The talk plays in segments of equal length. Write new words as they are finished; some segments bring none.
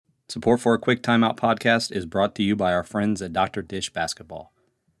Support for a Quick Timeout podcast is brought to you by our friends at Dr. Dish Basketball.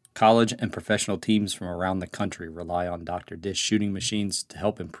 College and professional teams from around the country rely on Dr. Dish shooting machines to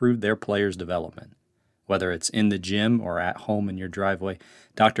help improve their players' development. Whether it's in the gym or at home in your driveway,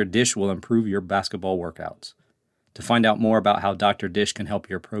 Dr. Dish will improve your basketball workouts. To find out more about how Dr. Dish can help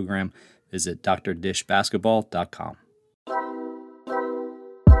your program, visit drdishbasketball.com.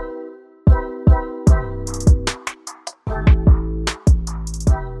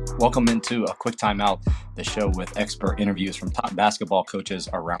 Welcome into a Quick Timeout, the show with expert interviews from top basketball coaches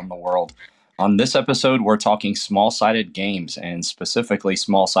around the world. On this episode, we're talking small-sided games, and specifically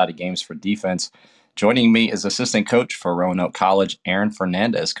small-sided games for defense. Joining me is assistant coach for Roanoke College,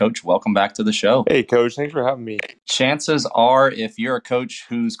 Fernandez. Coach, welcome back to the show. Hey, Coach. Thanks for having me. Chances are, if you're a coach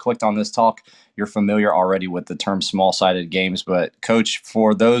who's clicked on this talk, you're familiar already with the term small-sided games. But, Coach,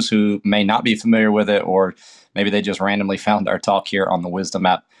 for those who may not be familiar with it, or maybe they just randomly found our talk here on the Wisdom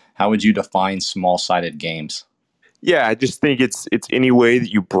app, how would you define small-sided games? Yeah, I just think it's any way that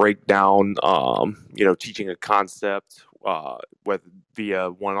you break down, teaching a concept, whether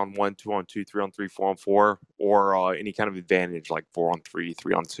via 1-on-1, 2-on-2, 3-on-3, 4-on-4, or any kind of advantage like 4-on-3,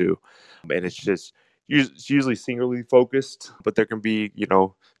 3-on-2. And it's usually singularly focused, but there can be,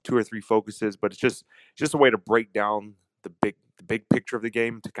 2 or 3 focuses. But it's just a way to break down the big picture of the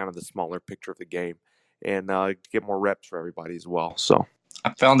game to kind of the smaller picture of the game, and get more reps for everybody as well. So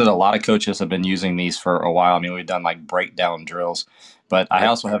I found that a lot of coaches have been using these for a while. I mean, we've done like breakdown drills, but I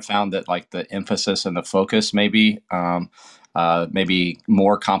also have found that like the emphasis and the focus maybe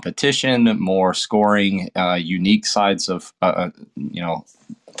more competition, more scoring, unique sides of,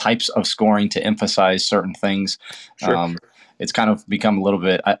 types of scoring to emphasize certain things. Sure. It's kind of become a little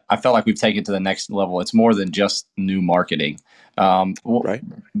bit, I felt like we've taken it to the next level. It's more than just new marketing. Right.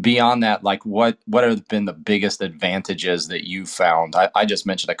 Beyond that, like what have been the biggest advantages that you've found? I just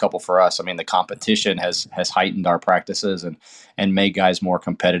mentioned a couple for us. I mean, the competition has heightened our practices and made guys more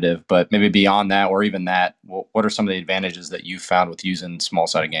competitive. But maybe beyond that, or even that, what are some of the advantages that you've found with using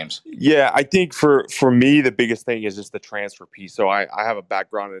small-sided games? Yeah, I think for me, the biggest thing is just the transfer piece. So I have a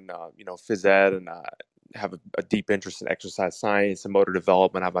background in phys ed, and have a deep interest in exercise science and motor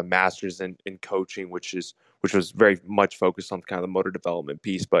development. I have a master's in coaching, which was very much focused on kind of the motor development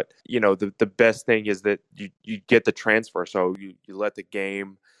piece. But the best thing is that you get the transfer. So you let the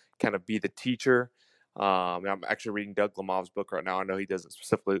game kind of be the teacher. I'm actually reading Doug Lamov's book right now. I know he doesn't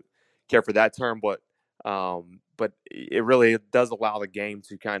specifically care for that term, but it really does allow the game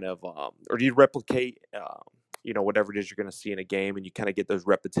to kind of or do you replicate whatever it is you're going to see in a game, and you kind of get those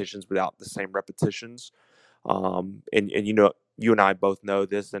repetitions without the same repetitions. And you and I both know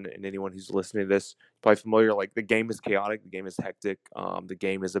this, and anyone who's listening to this is probably familiar. Like, the game is chaotic, the game is hectic, the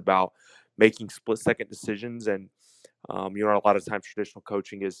game is about making split-second decisions, and a lot of times traditional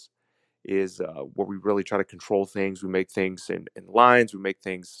coaching is where we really try to control things. We make things in lines, we make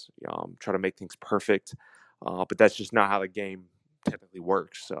things try to make things perfect, but that's just not how the game typically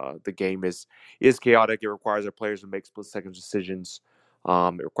works. The game is chaotic. It requires our players to make split-second decisions.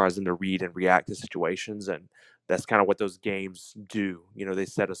 It requires them to read and react to situations, and that's kind of what those games do. They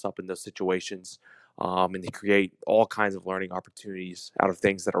set us up in those situations, and they create all kinds of learning opportunities out of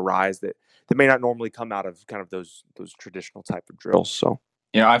things that arise that may not normally come out of kind of those traditional type of drills. So.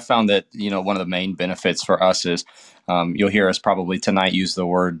 I found that, one of the main benefits for us is you'll hear us probably tonight use the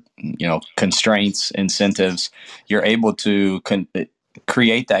word, constraints, incentives. You're able to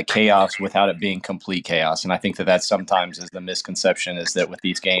create that chaos without it being complete chaos. And I think that sometimes is the misconception, is that with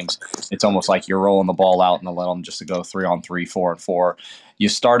these games, it's almost like you're rolling the ball out and let them just to go 3-on-3, 4-on-4. You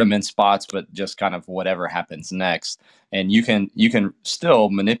start them in spots, but just kind of whatever happens next. And you can still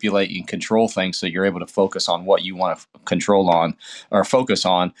manipulate and control things so you're able to focus on what you want to control on or focus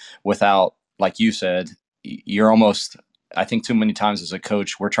on without, like you said, you're almost, I think too many times as a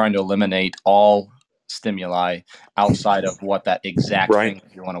coach, we're trying to eliminate all stimuli outside of what that exact Right.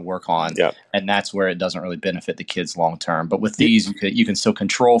 thing you want to work on. Yeah. And that's where it doesn't really benefit the kids long term. But with these, you can still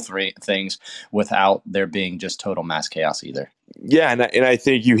control things without there being just total mass chaos either. Yeah, and I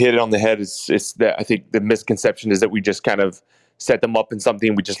think you hit it on the head. It's that I think the misconception is that we just kind of set them up in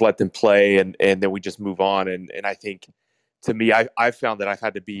something, we just let them play, and then we just move on. And I think, to me, I found that I've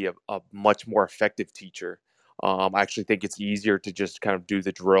had to be a much more effective teacher. I actually think it's easier to just kind of do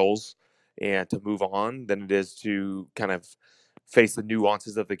the drills and to move on than it is to kind of face the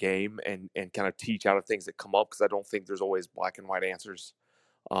nuances of the game and kind of teach out of things that come up, because I don't think there's always black and white answers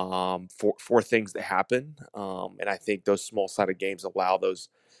for things that happen. And I think those small-sided games allow those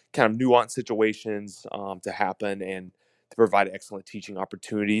kind of nuanced situations to happen and to provide excellent teaching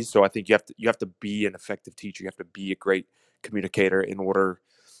opportunities. So I think you have to be an effective teacher. You have to be a great communicator in order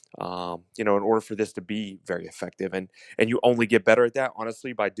in order for this to be very effective. And you only get better at that,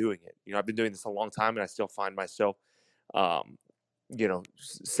 honestly, by doing it. I've been doing this a long time, and I still find myself, um,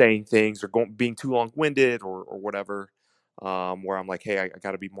 saying things or being too long winded or whatever, where I'm like, hey, I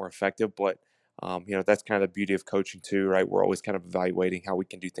got to be more effective. But that's kind of the beauty of coaching too, right? We're always kind of evaluating how we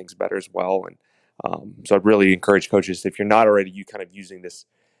can do things better as well. And so I'd really encourage coaches, if you're not already, you kind of using this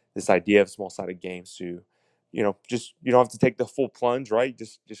idea of small sided games to, just you don't have to take the full plunge, right?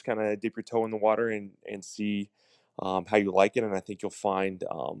 Just kind of dip your toe in the water and see how you like it. And I think you'll find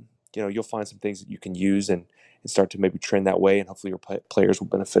some things that you can use and start to maybe trend that way, and hopefully your players will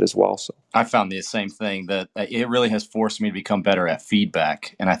benefit as well. So I found the same thing, that it really has forced me to become better at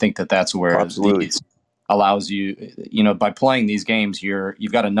feedback, and I think that that's where absolutely, these allows you, by playing these games,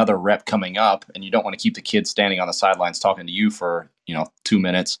 you've got another rep coming up, and you don't want to keep the kids standing on the sidelines talking to you for 2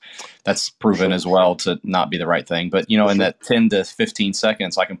 minutes. That's for proven sure, as well to not be the right thing. But for in sure. that 10 to 15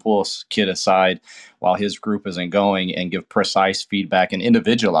 seconds, I can pull a kid aside while his group isn't going and give precise feedback and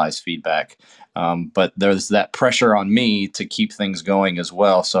individualized feedback. But there's that pressure on me to keep things going as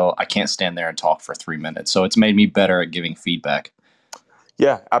well. So I can't stand there and talk for 3 minutes. So it's made me better at giving feedback.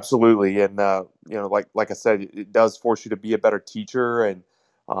 Yeah, absolutely. And like I said, it does force you to be a better teacher. And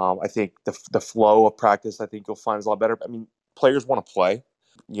I think the flow of practice, I think you'll find is a lot better. I mean, players want to play.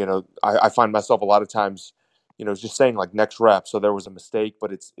 I find myself a lot of times, just saying like next rep. So there was a mistake,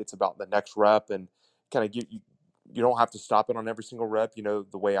 but it's about the next rep, and kind of you don't have to stop it on every single rep. The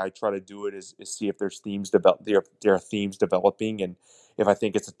way I try to do it is see if there's there are themes developing, and if I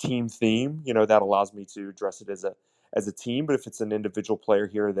think it's a team theme, that allows me to address it as a team. But if it's an individual player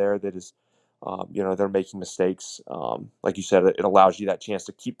here or there that is, they're making mistakes, like you said, it allows you that chance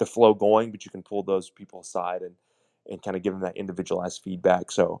to keep the flow going, but you can pull those people aside and kind of give them that individualized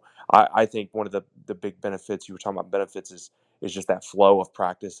feedback. So I think one of the big benefits, you were talking about benefits, is just that flow of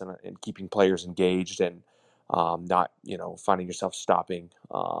practice and keeping players engaged, and not finding yourself stopping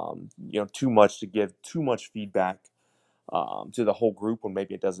too much to give too much feedback to the whole group when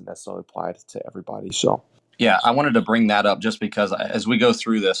maybe it doesn't necessarily apply to everybody. So Yeah, I wanted to bring that up just because as we go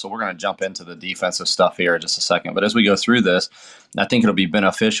through this, so we're going to jump into the defensive stuff here in just a second. But as we go through this, I think it'll be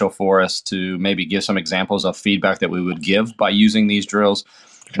beneficial for us to maybe give some examples of feedback that we would give by using these drills.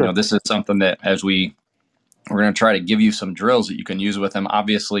 sure. This is something that we're going to try to give you some drills that you can use with them.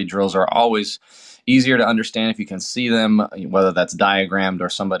 Obviously, drills are always easier to understand if you can see them, whether that's diagrammed or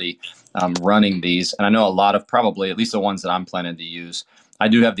somebody running these. And I know a lot of, probably at least the ones that I'm planning to use, I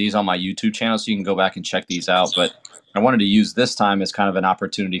do have these on my YouTube channel, so you can go back and check these out. But I wanted to use this time as kind of an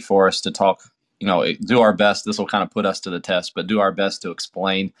opportunity for us to talk, do our best. This will kind of put us to the test, but do our best to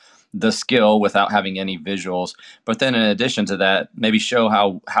explain the skill without having any visuals. But then in addition to that, maybe show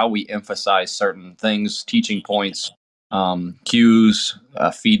how we emphasize certain things, teaching points, cues,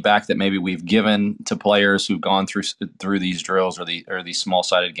 feedback that maybe we've given to players who've gone through these drills or these small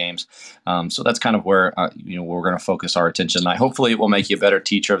sided games. So that's kind of where we're going to focus our attention tonight. Hopefully, it will make you a better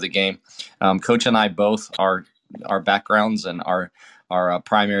teacher of the game. Coach and I both are our backgrounds and our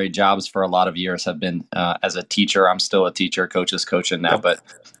primary jobs for a lot of years have been as a teacher. I'm still a teacher. Coach is coaching now, Yep. but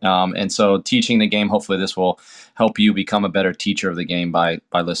and so teaching the game. Hopefully, this will help you become a better teacher of the game by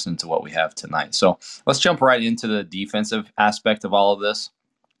listening to what we have tonight. So let's jump right into the defensive aspect of all of this.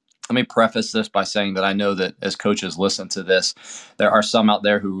 Let me preface this by saying that I know that as coaches listen to this, there are some out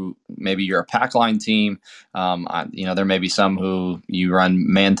there who maybe you're a pack line team. There may be some who you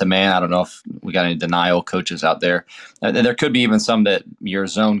run man to man. I don't know if we got any denial coaches out there. There could be even some that you're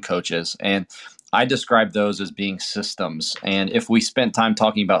zone coaches. And I describe those as being systems. And if we spent time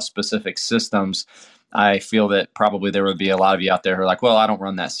talking about specific systems, I feel that probably there would be a lot of you out there who are like, well, I don't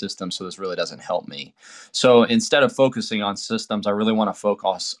run that system, so this really doesn't help me. So instead of focusing on systems, I really want to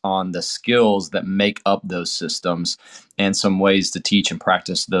focus on the skills that make up those systems and some ways to teach and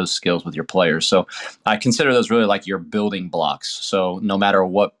practice those skills with your players. So I consider those really like your building blocks. So no matter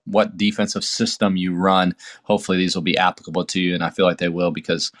what defensive system you run, hopefully these will be applicable to you, and I feel like they will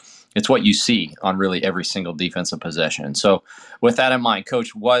because it's what you see on really every single defensive possession. So with that in mind,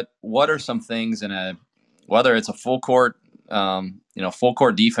 Coach, what are some things whether it's a full court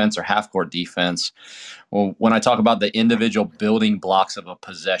defense or half court defense? Well, when I talk about the individual building blocks of a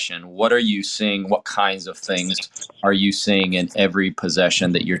possession, what are you seeing? What kinds of things are you seeing in every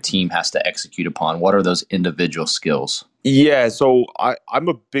possession that your team has to execute upon? What are those individual skills? Yeah, so I'm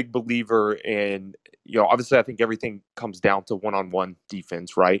a big believer in, obviously I think everything comes down to one-on-one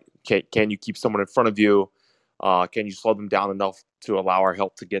defense, right? Can you keep someone in front of you? Can you slow them down enough to allow our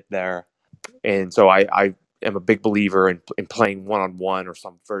help to get there? And so I am a big believer in playing one-on-one or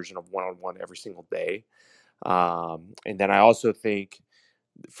some version of one-on-one every single day. And then I also think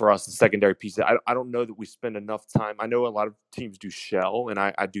for us, the secondary piece. I don't know that we spend enough time. I know a lot of teams do shell, and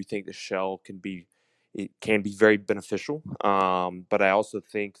I do think the shell can be very beneficial. But I also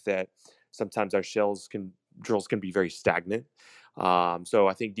think that sometimes our drills can be very stagnant. So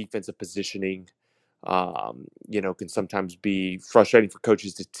I think defensive positioning, can sometimes be frustrating for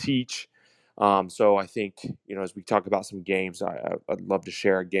coaches to teach. So I think, as we talk about some games, I'd love to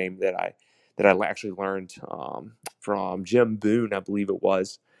share a game that I actually learned from Jim Boone, I believe it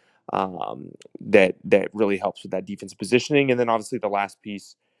was, that really helps with that defensive positioning. And then obviously the last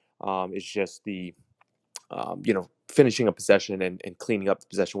piece is just the finishing a possession and cleaning up the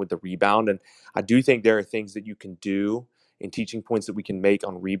possession with the rebound. And I do think there are things that you can do and teaching points that we can make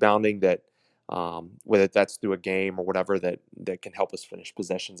on rebounding that, whether that's through a game or whatever, that can help us finish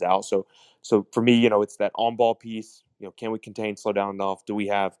possessions out. So for me, it's that on ball piece. Can we contain, slow down enough? Do we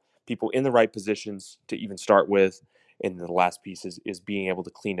have people in the right positions to even start with? And the last piece is being able to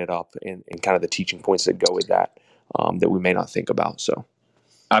clean it up and kind of the teaching points that go with that, that we may not think about. So.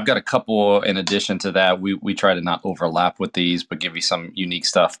 I've got a couple in addition to that. We try to not overlap with these, but give you some unique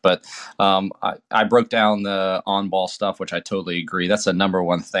stuff. But I broke down the on ball stuff, which I totally agree. That's the number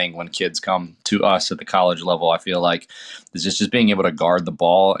one thing when kids come to us at the college level. I feel like is just being able to guard the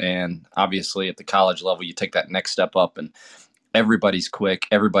ball, and obviously at the college level, you take that next step up and everybody's quick,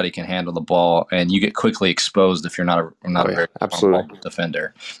 everybody can handle the ball, and you get quickly exposed if you're not a very on-ball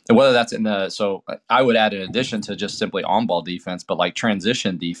defender. And whether that's so I would add in addition to just simply on-ball defense, but like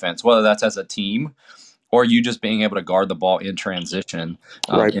transition defense, whether that's as a team or you just being able to guard the ball in transition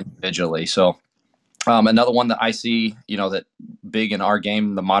individually. So another one that I see, that big in our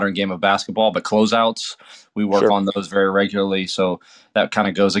game, the modern game of basketball, but closeouts, we work on those very regularly. So that kind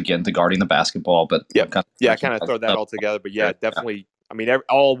of goes again to guarding the basketball. But I kind of throw that all together. But definitely. Yeah. I mean,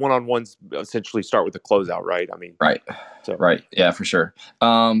 all one-on-ones essentially start with a closeout, right? I mean, right. Yeah, for sure.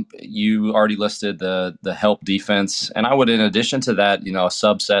 You already listed the help defense, and I would, in addition to that, a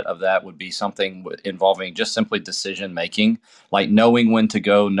subset of that would be something involving just simply decision making, like knowing when to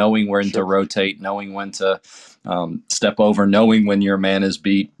go, knowing when to rotate, knowing when to step over, knowing when your man is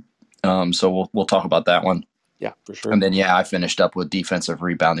beat. So we'll talk about that one. Yeah, for sure. And then, I finished up with defensive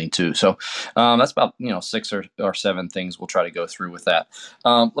rebounding too. So that's about, 6 or 7 things we'll try to go through with that.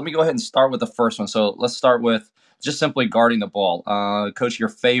 Let me go ahead and start with the first one. So let's start with just simply guarding the ball. Coach, your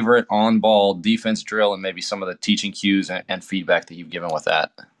favorite on-ball defense drill and maybe some of the teaching cues and feedback that you've given with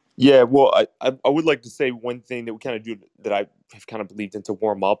that. Yeah, well, I would like to say one thing that we kind of do that I have kind of believed in to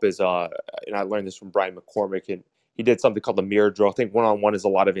warm up is, and I learned this from Brian McCormick, and he did something called the mirror drill. I think one-on-one is a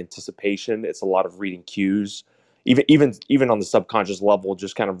lot of anticipation. It's a lot of reading cues, even on the subconscious level,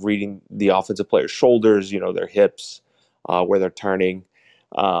 just kind of reading the offensive player's shoulders, their hips, where they're turning.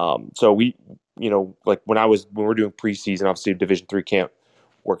 So we, like when we're doing preseason, obviously Division III camp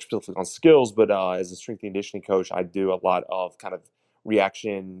works specifically on skills, but as a strength and conditioning coach, I do a lot of kind of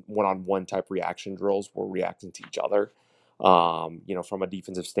reaction, one-on-one type reaction drills. We're reacting to each other, from a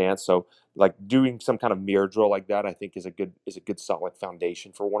defensive stance. So like doing some kind of mirror drill like that, I think is a good solid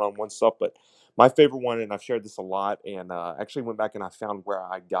foundation for one-on-one stuff. But my favorite one, and I've shared this a lot, and actually went back and I found where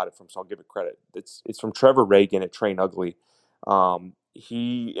I got it from, so I'll give it credit. It's from Trevor Reagan at Train Ugly.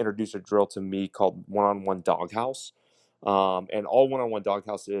 He introduced a drill to me called one-on-one doghouse. And all one-on-one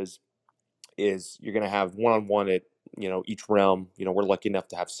doghouse is you're going to have one-on-one at, each rim. We're lucky enough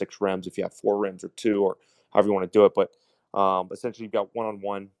to have 6 rims. If you have 4 rims or 2 or however you want to do it. But essentially you've got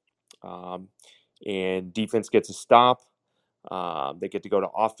one-on-one, and defense gets a stop. They get to go to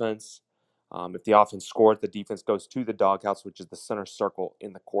offense. If the offense scores, the defense goes to the doghouse, which is the center circle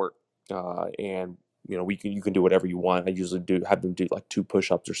in the court. And you can do whatever you want. I usually have them do like 2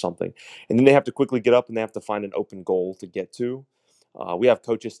 push-ups or something, and then they have to quickly get up and they have to find an open goal to get to. We have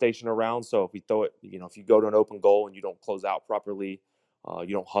coaches stationed around, so if we throw it, if you go to an open goal and you don't close out properly,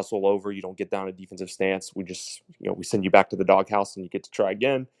 you don't hustle over, you don't get down a defensive stance, we just, we send you back to the doghouse and you get to try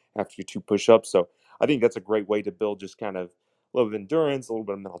again after your 2 push-ups. So I think that's a great way to build just kind of a little bit of endurance, a little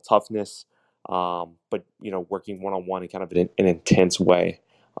bit of mental toughness, but working one-on-one in kind of an intense way,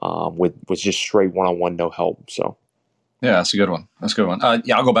 with just straight one-on-one, no help. So. Yeah, that's a good one.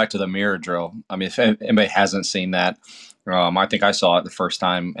 I'll go back to the mirror drill. I mean, if anybody hasn't seen that, I think I saw it the first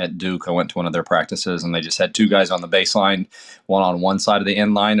time at Duke. I went to one of their practices, and they just had 2 guys on the baseline, one on one side of the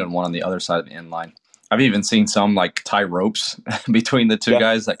end line and one on the other side of the end line. I've even seen some like tie ropes between the 2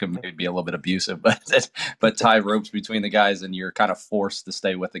 guys. That could maybe be a little bit abusive, but tie ropes between the guys, and you're kind of forced to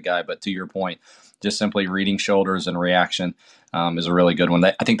stay with the guy. But to your point, just simply reading shoulders and reaction is a really good one.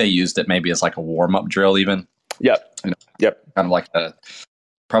 I think they used it maybe as like a warm-up drill even. Yep. Kind of like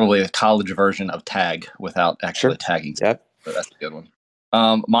probably a college version of tag without actually tagging. Yep. But that's a good one.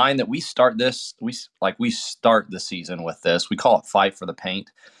 Mine that we start this, we start the season with this. We call it fight for the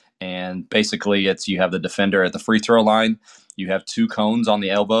paint, and basically it's you have the defender at the free throw line, you have two cones on the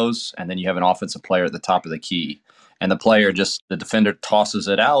elbows, and then you have an offensive player at the top of the key. And the defender tosses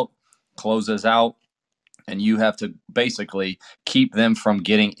it out, closes out, and you have to basically keep them from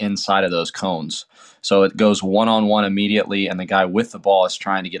getting inside of those cones. So it goes one on one immediately, and the guy with the ball is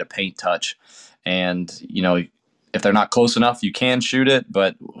trying to get a paint touch. And, if they're not close enough, you can shoot it,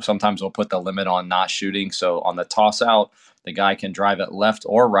 but sometimes we'll put the limit on not shooting. So on the toss out, the guy can drive it left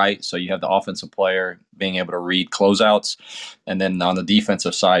or right. So you have the offensive player being able to read closeouts. And then on the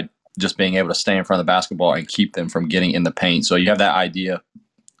defensive side, just being able to stay in front of the basketball and keep them from getting in the paint. So you have that idea.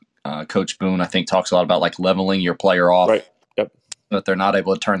 Coach Boone, I think, talks a lot about like leveling your player off. Right. Yep. That they're not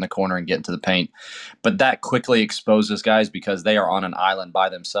able to turn the corner and get into the paint. But that quickly exposes guys because they are on an island by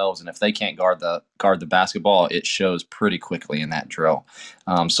themselves, and if they can't guard the basketball, it shows pretty quickly in that drill.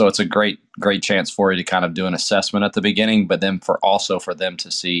 So it's a great chance for you to kind of do an assessment at the beginning, but then for them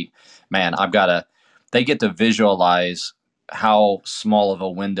to see, man, they get to visualize how small of a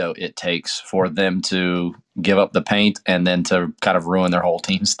window it takes for them to give up the paint and then to kind of ruin their whole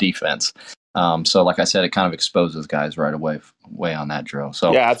team's defense. So like I said, it kind of exposes guys right away on that drill.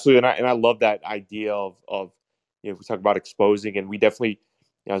 So yeah, absolutely. And I love that idea of we talk about exposing, and we definitely,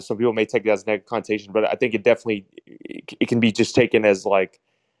 some people may take it as a negative connotation, but I think it can be just taken as like,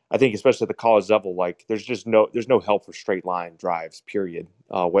 I think especially at the college level, like there's no help for straight line drives, period.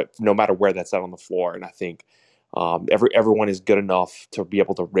 No matter where that's at on the floor. And I think everyone is good enough to be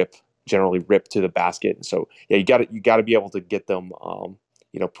able to generally rip to the basket. And so yeah, you got to be able to get them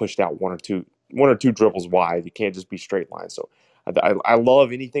pushed out one or two dribbles wide. You can't just be straight line. So I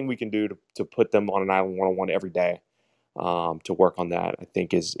love anything we can do to put them on an island one-on-one every day, to work on that. I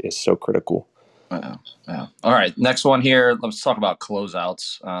think is so critical. Yeah. All right, next one here. Let's talk about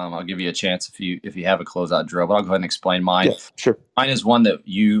closeouts. I'll give you a chance if you have a closeout drill, but I'll go ahead and explain mine. Yeah, sure. Mine is one that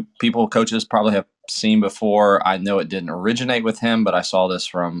coaches probably have seen before. I know it didn't originate with him, but I saw this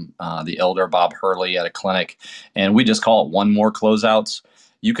from the elder Bob Hurley at a clinic, and we just call it one more closeouts.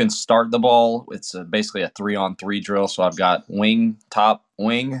 You can start the ball. It's basically a 3-on-3 drill. So I've got wing, top,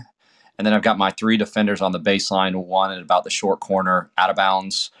 wing, and then I've got my three defenders on the baseline, one at about the short corner out of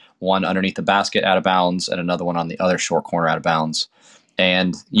bounds, one underneath the basket out of bounds, and another one on the other short corner out of bounds.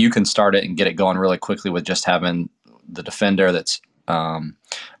 And you can start it and get it going really quickly with just having the defender that's on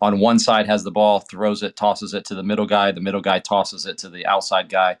one side has the ball, throws it, tosses it to the middle guy tosses it to the outside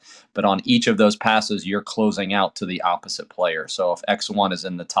guy. But on each of those passes, you're closing out to the opposite player. So if X1 is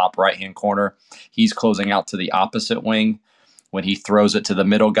in the top right-hand corner, he's closing out to the opposite wing. When he throws it to the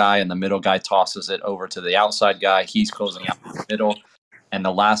middle guy and the middle guy tosses it over to the outside guy, he's closing out to the middle. And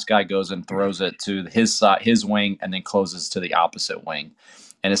the last guy goes and throws it to his side, his wing, and then closes to the opposite wing.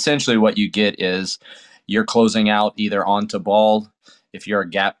 And essentially what you get is you're closing out either onto ball. If you're a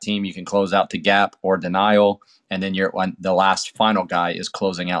gap team, you can close out to gap or denial. And then the last final guy is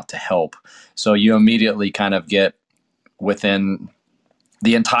closing out to help. So you immediately kind of get within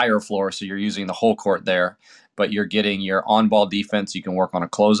the entire floor. So you're using the whole court there, but you're getting your on-ball defense. You can work on a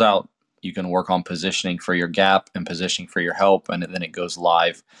closeout. You can work on positioning for your gap and positioning for your help, and then it goes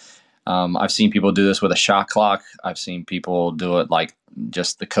live. I've seen people do this with a shot clock. I've seen people do it like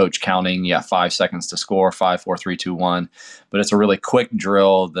just the coach counting, 5 seconds to score, 5, 4, 3, 2, 1. But it's a really quick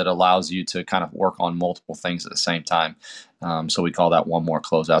drill that allows you to kind of work on multiple things at the same time. So we call that one more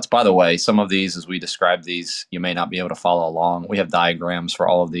closeouts. By the way, some of these, as we describe these, you may not be able to follow along. We have diagrams for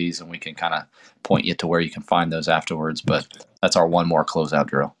all of these, and we can kind of point you to where you can find those afterwards. But that's our one more closeout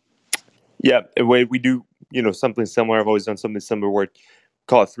drill. Yeah, we do, something similar. I've always done something similar where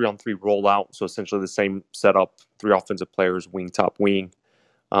call it 3-on-3 rollout. So essentially the same setup, 3 offensive players, wing, top, wing,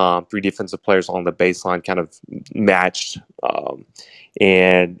 3 defensive players on the baseline kind of matched.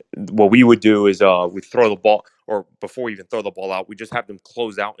 And what we would do is we throw the ball, or before we even throw the ball out, we just have them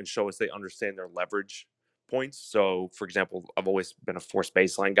close out and show us they understand their leverage points. So, for example, I've always been a force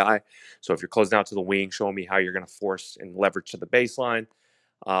baseline guy. So if you're closing out to the wing, showing me how you're going to force and leverage to the baseline.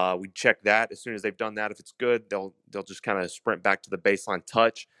 We check that. As soon as they've done that, if it's good, they'll just kind of sprint back to the baseline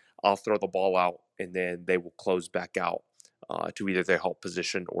touch. I'll throw the ball out, and then they will close back out to either their help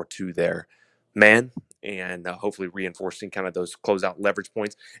position or to their man, and hopefully reinforcing kind of those closeout leverage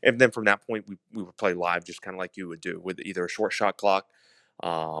points. And then from that point, we would play live, just kind of like you would do with either a short shot clock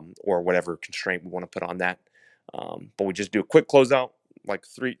or whatever constraint we want to put on that. But we just do a quick closeout, like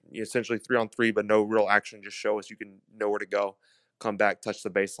essentially 3-on-3, but no real action. Just show us you can know where to go. Come back, touch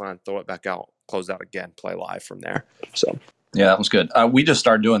the baseline, throw it back out, close out again, play live from there. So Yeah, that was good. We just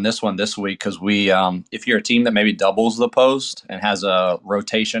started doing this one this week because if you're a team that maybe doubles the post and has a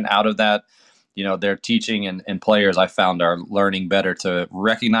rotation out of that, they're teaching and players I found are learning better to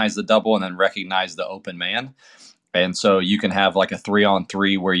recognize the double and then recognize the open man. And so you can have like a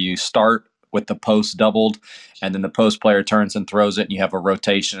 3-on-3 where you start with the post doubled and then the post player turns and throws it and you have a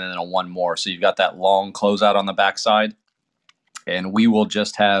rotation and then a one more. So you've got that long closeout on the backside. And we'll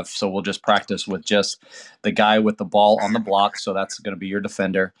just practice with just the guy with the ball on the block. So that's going to be your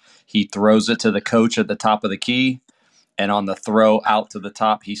defender. He throws it to the coach at the top of the key. And on the throw out to the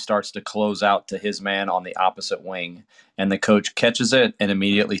top, he starts to close out to his man on the opposite wing. And the coach catches it and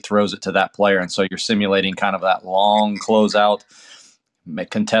immediately throws it to that player. And so you're simulating kind of that long closeout,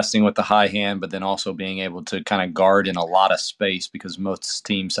 contesting with the high hand, but then also being able to kind of guard in a lot of space because most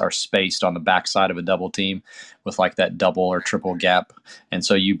teams are spaced on the backside of a double team with like that double or triple gap. And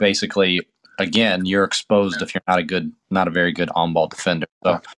so you basically, again, you're exposed if you're not a very good on-ball defender.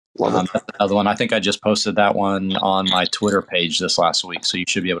 So that's another one. I think I just posted that one on my Twitter page this last week, so you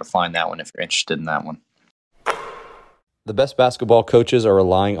should be able to find that one if you're interested in that one. The best basketball coaches are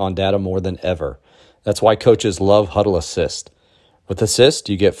relying on data more than ever. That's why coaches love Huddle Assist. With Assist,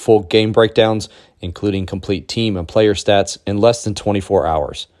 you get full game breakdowns, including complete team and player stats, in less than 24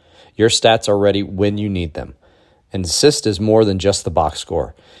 hours. Your stats are ready when you need them. And Assist is more than just the box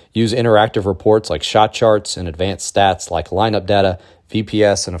score. Use interactive reports like shot charts and advanced stats like lineup data,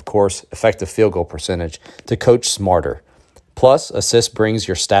 VPS, and of course, effective field goal percentage to coach smarter. Plus, Assist brings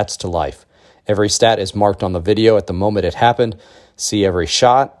your stats to life. Every stat is marked on the video at the moment it happened. See every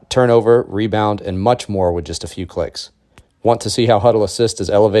shot, turnover, rebound, and much more with just a few clicks. Want to see how Huddle Assist is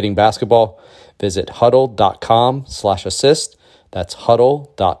elevating basketball? Visit huddle.com/assist. That's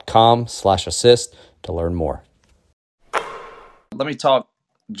huddle.com/assist to learn more. Let me talk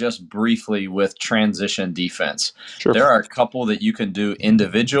just briefly with transition defense. Sure. There are a couple that you can do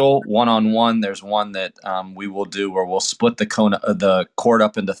individual, one-on-one. There's one that we will do where we'll split the court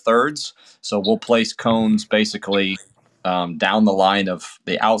up into thirds. So we'll place cones basically down the line of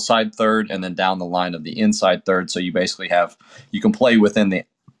the outside third and then down the line of the inside third. So you basically you can play within the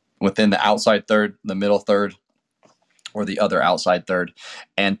outside third, the middle third, or the other outside third.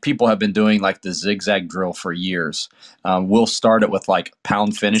 And people have been doing like the zigzag drill for years. We'll start it with like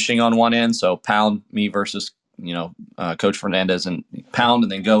pound finishing on one end. So pound me versus, Coach Fernandez, and pound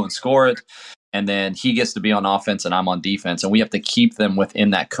and then go and score it. And then he gets to be on offense and I'm on defense. And we have to keep them within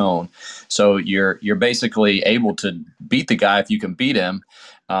that cone. So you're basically able to beat the guy if you can beat him.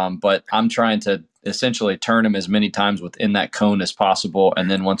 But I'm trying to essentially turn him as many times within that cone as possible. And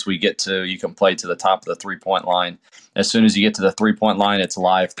then once we you can play to the top of the 3-point line. As soon as you get to the 3-point line, it's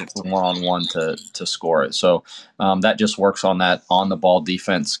live one-on-one to score it. So that just works on that on-the-ball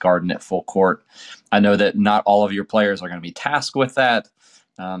defense, guarding it full court. I know that not all of your players are going to be tasked with that.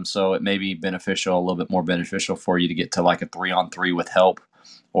 So it may be beneficial, a little bit more beneficial for you to get to like a 3-on-3 with help.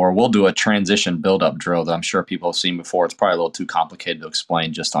 Or we'll do a transition build-up drill that I'm sure people have seen before. It's probably a little too complicated to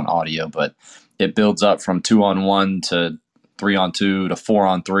explain just on audio, but it builds up from 2-on-1 to 3-on-2 to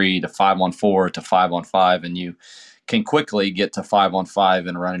 4-on-3 to 5-on-4 to 5-on-5, and you can quickly get to 5-on-5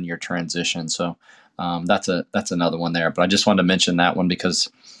 and running your transition. So that's another one there. But I just wanted to mention that one because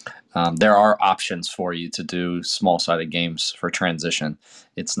there are options for you to do small-sided games for transition.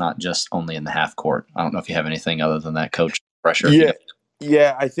 It's not just only in the half court. I don't know if you have anything other than that, Coach. Pressure. Yeah.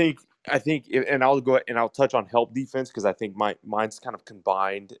 I think, and I'll go and I'll touch on help defense because I think mine's kind of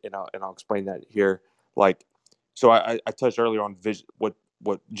combined, and I'll explain that here. Like, so I touched earlier on what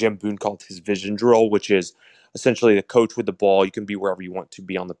Jim Boone called his vision drill, which is essentially the coach with the ball. You can be wherever you want to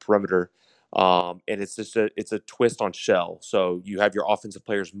be on the perimeter. And it's just it's a twist on shell. So you have your offensive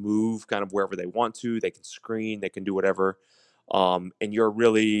players move kind of wherever they want to. They can screen, they can do whatever. And you're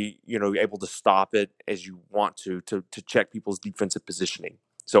really, able to stop it as you want to check people's defensive positioning.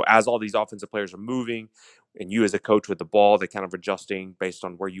 So as all these offensive players are moving, and you as a coach with the ball, they're kind of adjusting based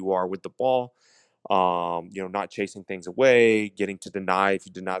on where you are with the ball. Not chasing things away, getting to deny if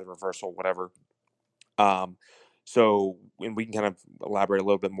you deny the reversal, whatever. And we can kind of elaborate a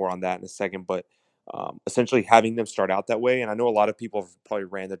little bit more on that in a second, but essentially having them start out that way. And I know a lot of people have probably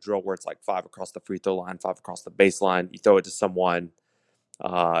ran the drill where it's like 5 across the free throw line, 5 across the baseline. You throw it to someone,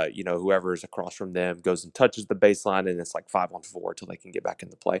 whoever is across from them goes and touches the baseline, and it's like 5-on-4 till they can get back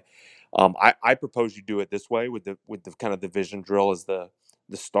into play. I propose you do it this way with the kind of the vision drill as the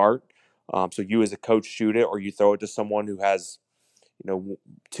start. So you as a coach shoot it, or you throw it to someone who has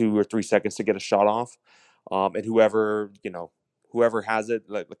 2 or 3 seconds to get a shot off, and whoever has it,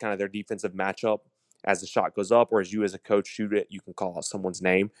 like kind of their defensive matchup as the shot goes up, or as you as a coach shoot it, you can call out someone's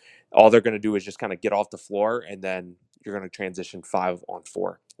name. All they're going to do is just kind of get off the floor, and then you're going to transition 5-on-4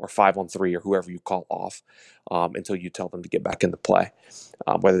 or 5-on-3 or whoever you call off until you tell them to get back into play,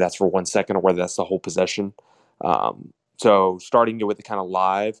 whether that's for 1 second or whether that's the whole possession. So starting it with the kind of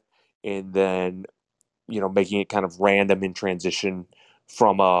live, and then making it kind of random in transition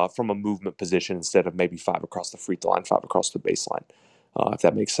from a movement position instead of maybe 5 across the free throw line, 5 across the baseline, if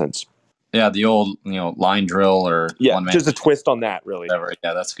that makes sense. Yeah, the old line drill or one man. Just a twist on that, really. Whatever.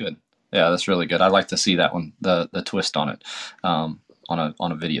 Yeah, that's good. Yeah, that's really good. I'd like to see that one, the twist on it, on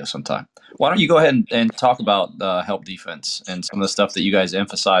a video sometime. Why don't you go ahead and talk about help defense and some of the stuff that you guys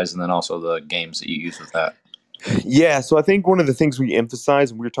emphasize, and then also the games that you use with that. Yeah, so I think one of the things we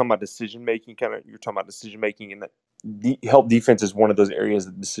emphasize, and we were talking about decision making, you're talking about decision making, and that help defense is one of those areas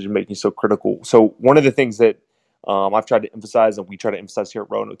that decision making is so critical. So one of the things that I've tried to emphasize, and we try to emphasize here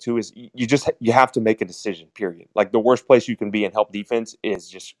at Roanoke too, is you have to make a decision. Period. Like the worst place you can be in help defense is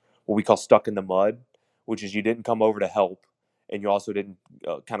just what we call stuck in the mud, which is you didn't come over to help, and you also didn't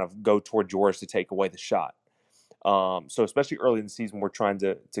kind of go toward yours to take away the shot. So especially early in the season, we're trying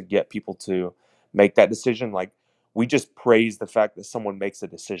to get people to make that decision. Like we just praise the fact that someone makes a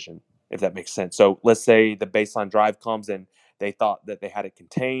decision, if that makes sense. So let's say the baseline drive comes and they thought that they had it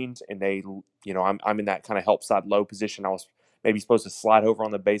contained, and they, I'm in that kind of help side low position. I was maybe supposed to slide over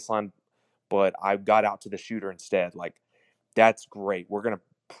on the baseline, but I got out to the shooter instead. Like that's great. We're going to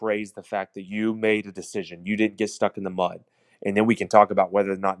praise the fact that you made a decision. You didn't get stuck in the mud. And then we can talk about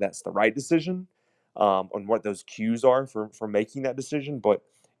whether or not that's the right decision, on what those cues are for making that decision. But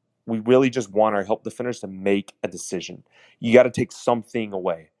we really just want our help defenders to make a decision. You got to take something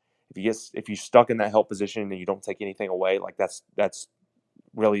away. If you're stuck in that help position and you don't take anything away, like that's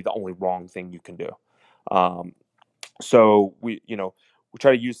really the only wrong thing you can do. So we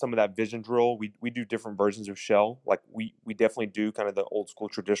try to use some of that vision drill. We do different versions of shell. Like we definitely do kind of the old school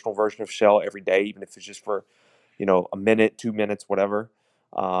traditional version of shell every day, even if it's just for a minute, 2 minutes, whatever.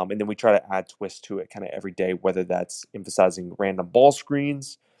 And then we try to add twists to it kind of every day, whether that's emphasizing random ball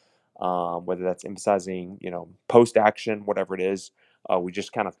screens, whether that's emphasizing, post action, whatever it is. We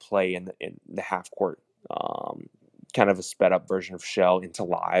just kind of play in the half court, kind of a sped up version of shell into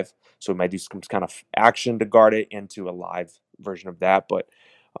live. So we might do some kind of action to guard it into a live version of that. But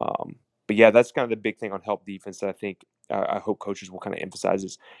yeah, that's kind of the big thing on help defense that I think I hope coaches will kind of emphasize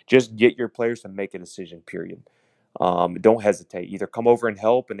is just get your players to make a decision, period. Don't hesitate. Either come over and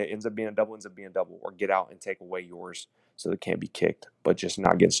help, and it ends up being a double, or get out and take away yours so it can't be kicked, but just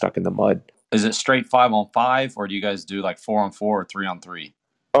not getting stuck in the mud. Is it straight 5-on-5, or do you guys do like 4-on-4 or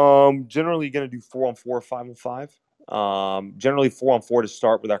 3-on-3? Generally going to do 4-on-4, 5-on-5. Generally 4-on-4 to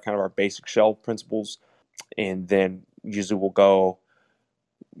start with our basic shell principles, and then usually we'll go,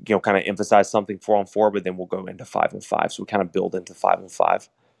 kind of emphasize something 4-on-4, but then we'll go into 5-on-5. So we kind of build into 5-on-5.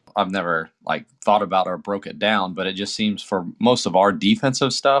 I've never thought about or broke it down, but it just seems for most of our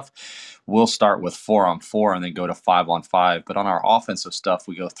defensive stuff, we'll start with 4-on-4 and then go to 5-on-5. But on our offensive stuff,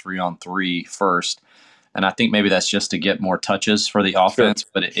 we go 3-on-3 first. And I think maybe that's just to get more touches for the offense,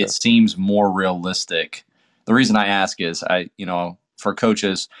 but it seems more realistic. The reason I ask is for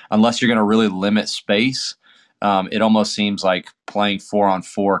coaches, unless you're going to really limit space, it almost seems like playing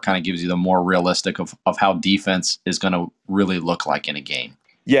 4-on-4 kind of gives you the more realistic of how defense is going to really look like in a game.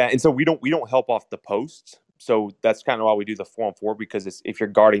 Yeah, and so we don't help off the posts. So that's kind of why we do the 4-on-4, because if you're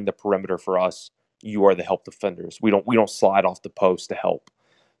guarding the perimeter for us, you are the help defenders. We don't slide off the post to help.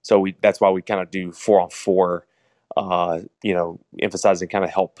 So that's why we kind of do 4-on-4, emphasizing kind of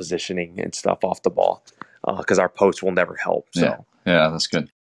help positioning and stuff off the ball, because our post will never help. So yeah, that's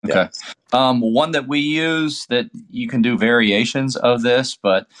good. Okay. Yeah. One that we use that you can do variations of this,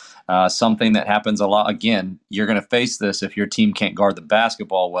 but something that happens a lot, again, you're going to face this if your team can't guard the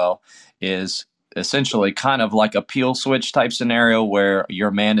basketball well, is essentially kind of like a peel switch type scenario where your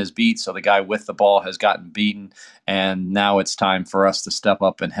man is beat. So the guy with the ball has gotten beaten, and now it's time for us to step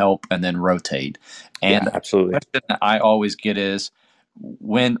up and help and then rotate. And absolutely. The question that I always get is,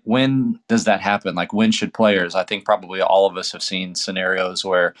 when does that happen? Like, when should players? I think probably all of us have seen scenarios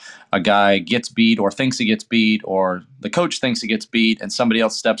where a guy gets beat or thinks he gets beat, or the coach thinks he gets beat and somebody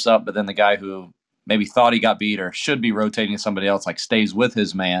else steps up, but then the guy who maybe thought he got beat or should be rotating somebody else stays with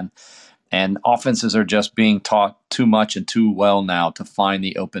his man. And offenses are just being taught too much and too well now to find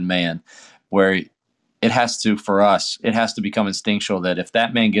the open man, where it has to become instinctual that if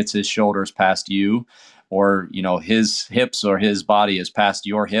that man gets his shoulders past you, or his hips or his body is past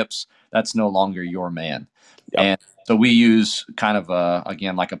your hips, that's no longer your man. Yep. And so we use kind of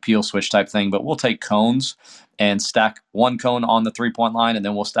again like a peel switch type thing, but we'll take cones and stack one cone on the 3-point line, and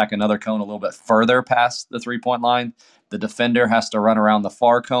then we'll stack another cone a little bit further past the 3-point line. The defender has to run around the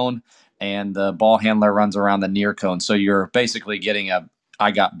far cone, and the ball handler runs around the near cone. So you're basically getting a I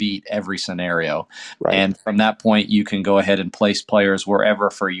got beat every scenario. Right. And from that point, you can go ahead and place players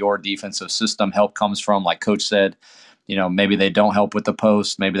wherever for your defensive system help comes from. Like Coach said, maybe they don't help with the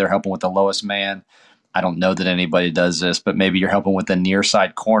post. Maybe they're helping with the lowest man. I don't know that anybody does this, but maybe you're helping with the near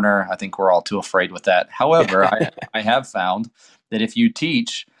side corner. I think we're all too afraid with that. However, I have found that if you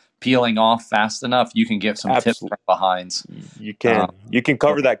teach peeling off fast enough, you can get some tips Absolutely. from behinds. You can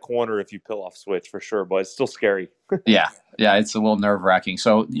cover that corner if you peel off switch for sure, but it's still scary. Yeah, it's a little nerve wracking.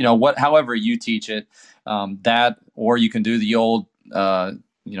 So however you teach it, that or you can do the old.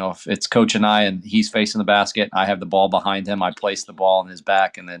 If it's coach and I and he's facing the basket, I have the ball behind him. I place the ball in his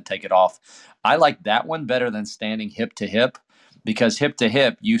back and then take it off. I like that one better than standing hip to hip, because hip to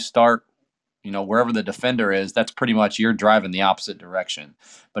hip, you start, wherever the defender is, that's pretty much you're driving the opposite direction.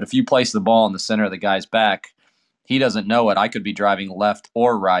 But if you place the ball in the center of the guy's back, he doesn't know it. I could be driving left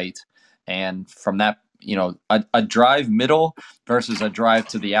or right. And from that, a drive middle versus a drive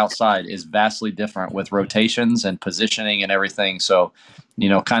to the outside is vastly different with rotations and positioning and everything. So,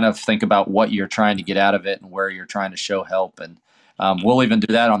 kind of think about what you're trying to get out of it and where you're trying to show help. And we'll even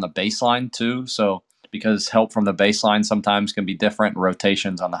do that on the baseline too. So, because help from the baseline sometimes can be different,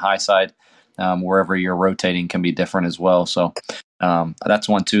 rotations on the high side, wherever you're rotating, can be different as well. So that's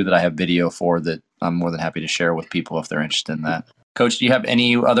one too that I have video for that I'm more than happy to share with people if they're interested in that. Coach, do you have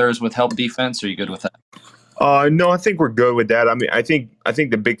any others with help defense? Or are you good with that? No, I think we're good with that. I mean, I think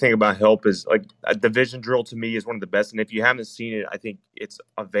the big thing about help is like a division drill to me is one of the best. And if you haven't seen it, I think it's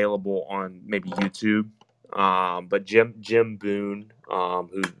available on maybe YouTube. But Jim Boone,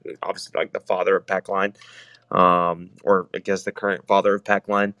 who's obviously like the father of Packline, or I guess the current father of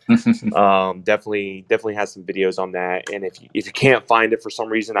Packline, definitely has some videos on that. And if you can't find it for some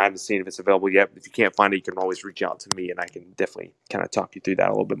reason, I haven't seen if it's available yet. But if you can't find it, you can always reach out to me, and I can definitely kind of talk you through that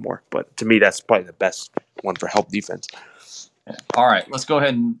a little bit more. But to me, that's probably the best one for help defense. All right, let's go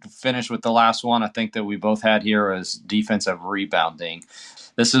ahead and finish with the last one I think that we both had here is defensive rebounding.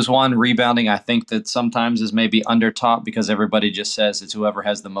 This is one rebounding I think that sometimes is maybe undertaught because everybody just says it's whoever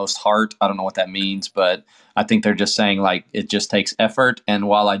has the most heart. I don't know what that means, but I think they're just saying like it just takes effort. And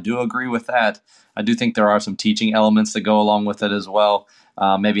while I do agree with that, I do think there are some teaching elements that go along with it as well.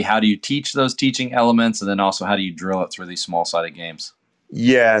 Maybe how do you teach those teaching elements, and then also how do you drill it through these small-sided games?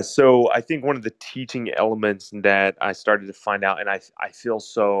 Yeah, so I think one of the teaching elements that I started to find out, and I feel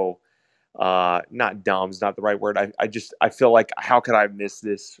so not dumb is not the right word. I feel like how could I miss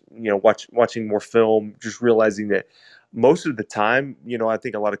this? Watching more film, just realizing that most of the time, I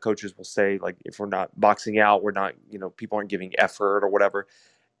think a lot of coaches will say like if we're not boxing out, we're not, people aren't giving effort or whatever.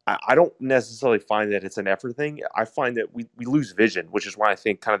 I don't necessarily find that it's an effort thing. I find that we lose vision, which is why I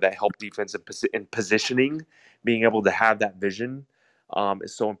think kind of that help defense and positioning, being able to have that vision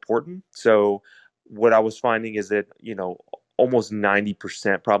is so important. So what I was finding is that, almost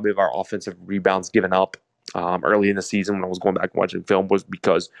 90% probably of our offensive rebounds given up early in the season when I was going back and watching film was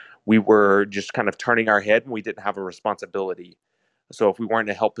because we were just kind of turning our head and we didn't have a responsibility. So if we weren't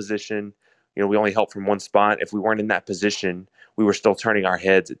in a help position, we only helped from one spot. If we weren't in that position, we were still turning our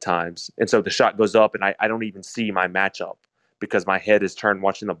heads at times. And so the shot goes up and I don't even see my matchup because my head is turned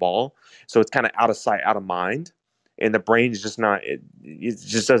watching the ball. So it's kind of out of sight, out of mind. And the brain is just not, it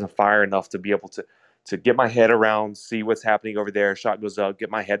just doesn't fire enough to be able to get my head around, see what's happening over there. Shot goes up,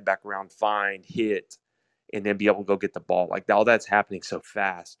 get my head back around, find, hit, and then be able to go get the ball. Like all that's happening so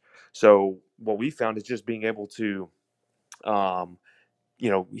fast. So what we found is just being able to,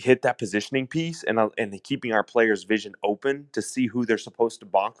 hit that positioning piece and keeping our players' vision open to see who they're supposed to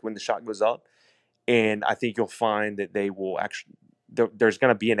block when the shot goes up. And I think you'll find that they will actually. There's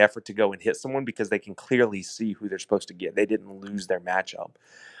going to be an effort to go and hit someone because they can clearly see who they're supposed to get. They didn't lose their matchup.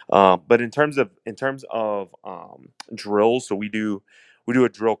 But in terms of drills, so we do a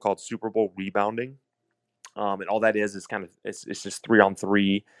drill called Super Bowl rebounding, and all that is kind of it's just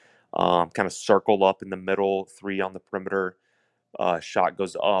 3-on-3, kind of circle up in the middle, 3 on the perimeter. Shot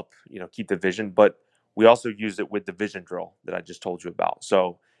goes up, keep the vision. But we also use it with the vision drill that I just told you about.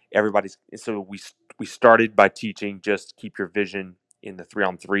 So we started by teaching just keep your vision in the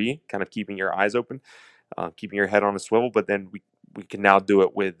 3-on-3, kind of keeping your eyes open, keeping your head on a swivel. But then we can now do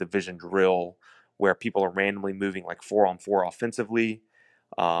it with the vision drill where people are randomly moving like 4-on-4 offensively.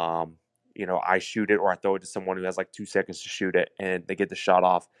 I shoot it or I throw it to someone who has like 2 seconds to shoot it and they get the shot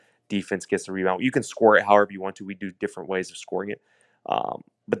off. Defense gets the rebound. You can score it however you want to. We do different ways of scoring it.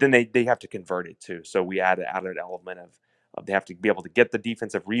 But then they have to convert it too. So we add an element of they have to be able to get the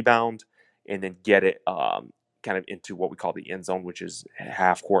defensive rebound and then get it kind of into what we call the end zone, which is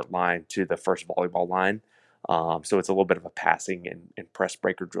half court line to the first volleyball line. So it's a little bit of a passing and press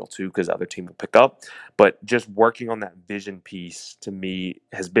breaker drill too, because the other team will pick up. But just working on that vision piece to me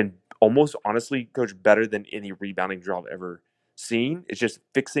has been almost honestly, coach, better than any rebounding drill I've ever seen. It's just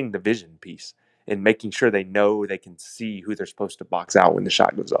fixing the vision piece and making sure they know they can see who they're supposed to box out when the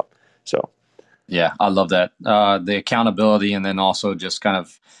shot goes up. So Yeah, I love that. The accountability, and then also just kind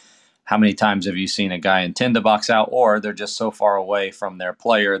of how many times have you seen a guy intend to box out, or they're just so far away from their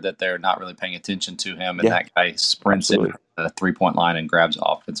player that they're not really paying attention to him, and yeah, that guy sprints in absolutely. the 3 point line and grabs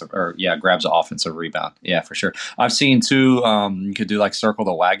grabs an offensive rebound. Yeah, for sure. I've seen too. You could do like circle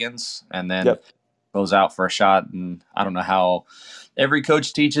the wagons, and then Yep. goes out for a shot. And I don't know how every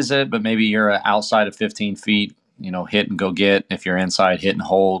coach teaches it, but maybe you're outside of 15 feet, hit and go get. If you're inside, hit and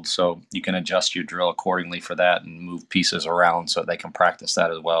hold. So you can adjust your drill accordingly for that and move pieces around so they can practice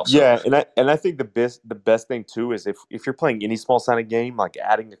that as well. So Yeah, and I think the best thing too is if you're playing any small sided game, like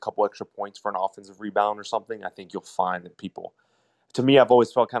adding a couple extra points for an offensive rebound or something, I think you'll find that people. To me, I've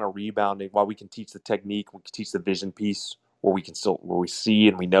always felt kind of rebounding. While we can teach the technique, we can teach the vision piece, where we see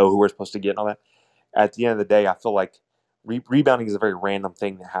and we know who we're supposed to get and all that. At the end of the day, I feel like rebounding is a very random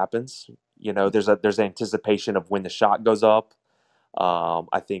thing that happens. There's anticipation of when the shot goes up.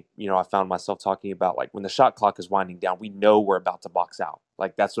 I think, I found myself talking about like when the shot clock is winding down, we know we're about to box out.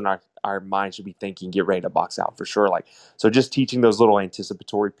 Like that's when our mind should be thinking, get ready to box out for sure. Like, so just teaching those little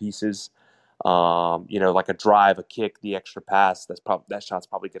anticipatory pieces, like a drive, a kick, the extra pass, that shot's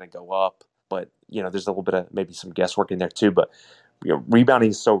probably going to go up. But, there's a little bit of maybe some guesswork in there too. But,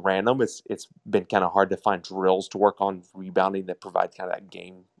 rebounding is so random. It's been kind of hard to find drills to work on rebounding that provide kind of that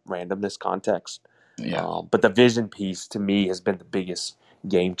game randomness context. yeah. But the vision piece to me has been the biggest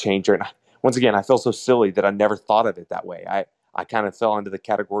game changer. And once again, I feel so silly that I never thought of it that way. I kind of fell into the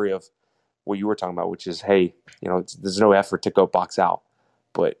category of what you were talking about, which is, hey, there's no effort to go box out,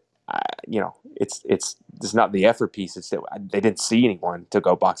 but it's not the effort piece. It's that they didn't see anyone to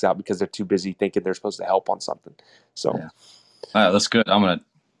go box out because they're too busy thinking they're supposed to help on something. So. Yeah. All right, that's good. I'm going to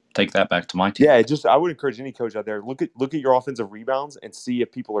take that back to my team. Yeah, I would encourage any coach out there, look at your offensive rebounds and see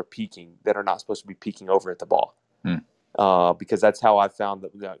if people are peeking that are not supposed to be peeking over at the ball. Because that's how I found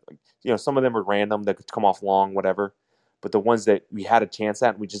that some of them are random that could come off long, whatever. But the ones that we had a chance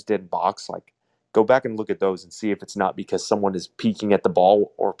at and we just didn't box, like go back and look at those and see if it's not because someone is peeking at the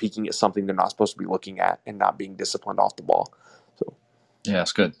ball or peeking at something they're not supposed to be looking at and not being disciplined off the ball. So. Yeah,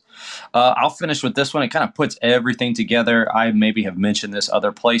 that's good. I'll finish with this one. It kind of puts everything together. I maybe have mentioned this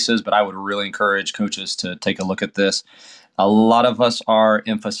other places, but I would really encourage coaches to take a look at this. A lot of us are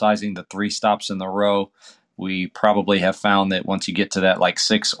emphasizing the 3 stops in the row. We probably have found that once you get to that like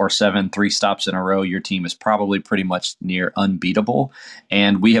 6 or 7 3 stops in a row, your team is probably pretty much near unbeatable.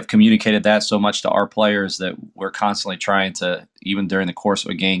 And we have communicated that so much to our players that we're constantly trying to, even during the course of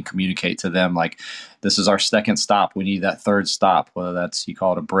a game, communicate to them like, this is our second stop. We need that 3rd stop, whether that's you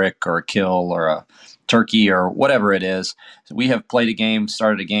call it a brick or a kill or a turkey or whatever it is. We have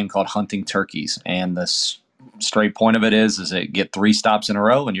started a game called Hunting Turkeys. And the straight point of it is it get 3 stops in a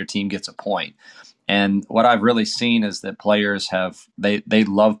row and your team gets a point. And what I've really seen is that players they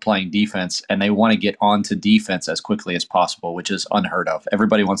love playing defense and they want to get onto defense as quickly as possible, which is unheard of.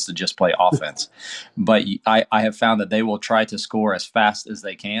 Everybody wants to just play offense. But I have found that they will try to score as fast as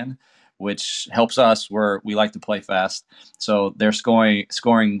they can, which helps us where we like to play fast. So they're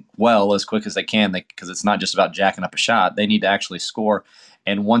scoring well as quick as they can because it's not just about jacking up a shot. They need to actually score.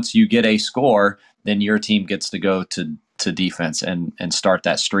 And once you get a score, then your team gets to go to defense and start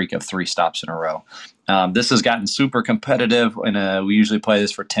that streak of 3 stops in a row. This has gotten super competitive, and we usually play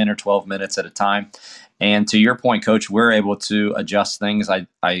this for 10 or 12 minutes at a time. And to your point, Coach, we're able to adjust things.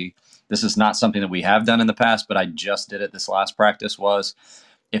 This is not something that we have done in the past, but I just did it this last practice was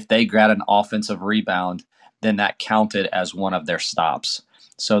if they got an offensive rebound, then that counted as one of their stops.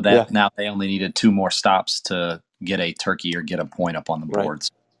 So that now they only needed 2 more stops to get a turkey or get a point up on the boards.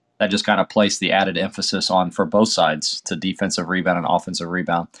 Right. That just kind of placed the added emphasis on for both sides to defensive rebound and offensive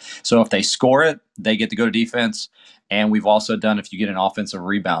rebound. So if they score it, they get to go to defense. And we've also done if you get an offensive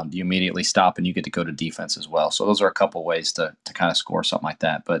rebound, you immediately stop and you get to go to defense as well. So those are a couple ways to kind of score something like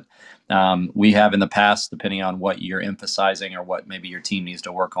that. But we have in the past, depending on what you're emphasizing or what maybe your team needs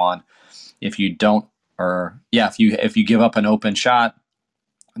to work on, if you give up an open shot,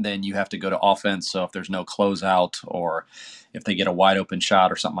 then you have to go to offense. So if there's no closeout or if they get a wide open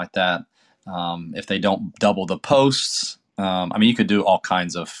shot or something like that, if they don't double the posts, you could do all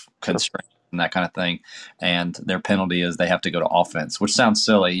kinds of constraints and that kind of thing. And their penalty is they have to go to offense, which sounds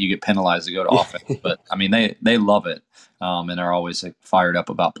silly. You get penalized to go to offense, but I mean, they love it. And are always fired up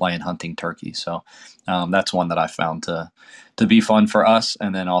about playing hunting turkey. So that's one that I found to be fun for us,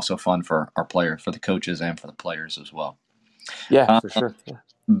 and then also fun for our players, for the coaches and for the players as well. Yeah, for sure. Yeah.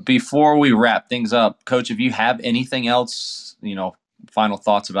 Before we wrap things up, Coach, if you have anything else, final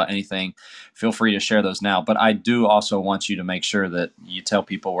thoughts about anything, feel free to share those now. But I do also want you to make sure that you tell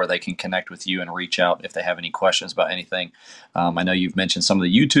people where they can connect with you and reach out if they have any questions about anything. I know you've mentioned some of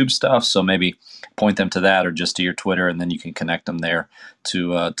the YouTube stuff, so maybe point them to that or just to your Twitter, and then you can connect them there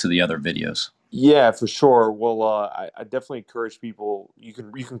to the other videos. Yeah, for sure. Well, I definitely encourage people. You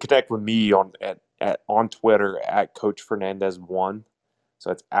can connect with me on Twitter at Coach Fernandez 1. So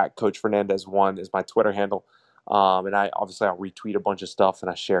it's at Coach Fernandez 1 is my Twitter handle. And I'll retweet a bunch of stuff,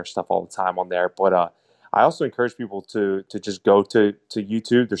 and I share stuff all the time on there. But I also encourage people to just go to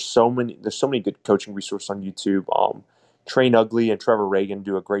YouTube. There's so many good coaching resources on YouTube. Train Ugly and Trevor Reagan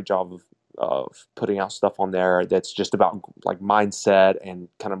do a great job of putting out stuff on there that's just about like mindset and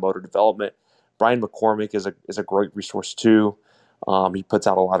kind of motor development. Brian McCormick is a great resource too. He puts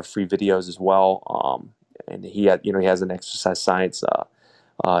out a lot of free videos as well. And he has an exercise science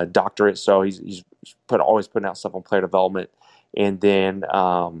doctorate, so he's always putting out stuff on player development. And then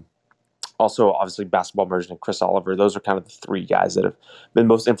also obviously Basketball Immersion and Chris Oliver. Those are kind of the three guys that have been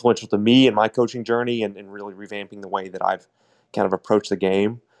most influential to me in my coaching journey and really revamping the way that I've kind of approached the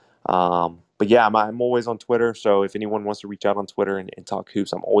game. But yeah, I'm always on Twitter. So if anyone wants to reach out on Twitter and talk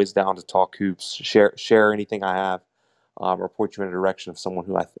hoops, I'm always down to talk hoops, share anything I have, or point you in a direction of someone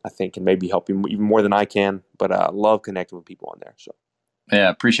who I think can maybe help you even more than I can. But I love connecting with people on there. So. Yeah,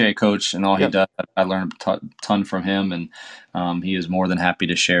 appreciate Coach and all he does. I learned a ton from him, and he is more than happy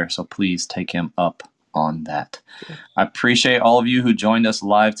to share. So please take him up on that. I appreciate all of you who joined us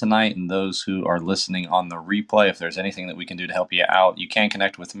live tonight and those who are listening on the replay. If there's anything that we can do to help you out, you can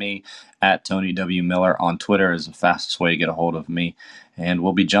connect with me at Tony W. Miller on Twitter is the fastest way to get a hold of me. And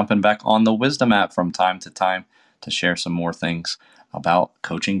we'll be jumping back on the Wisdom app from time to time to share some more things about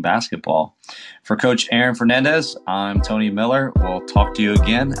coaching basketball. For Coach Aaron Fernandez, I'm Tony Miller. We'll talk to you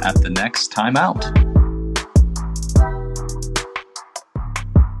again at the next time out.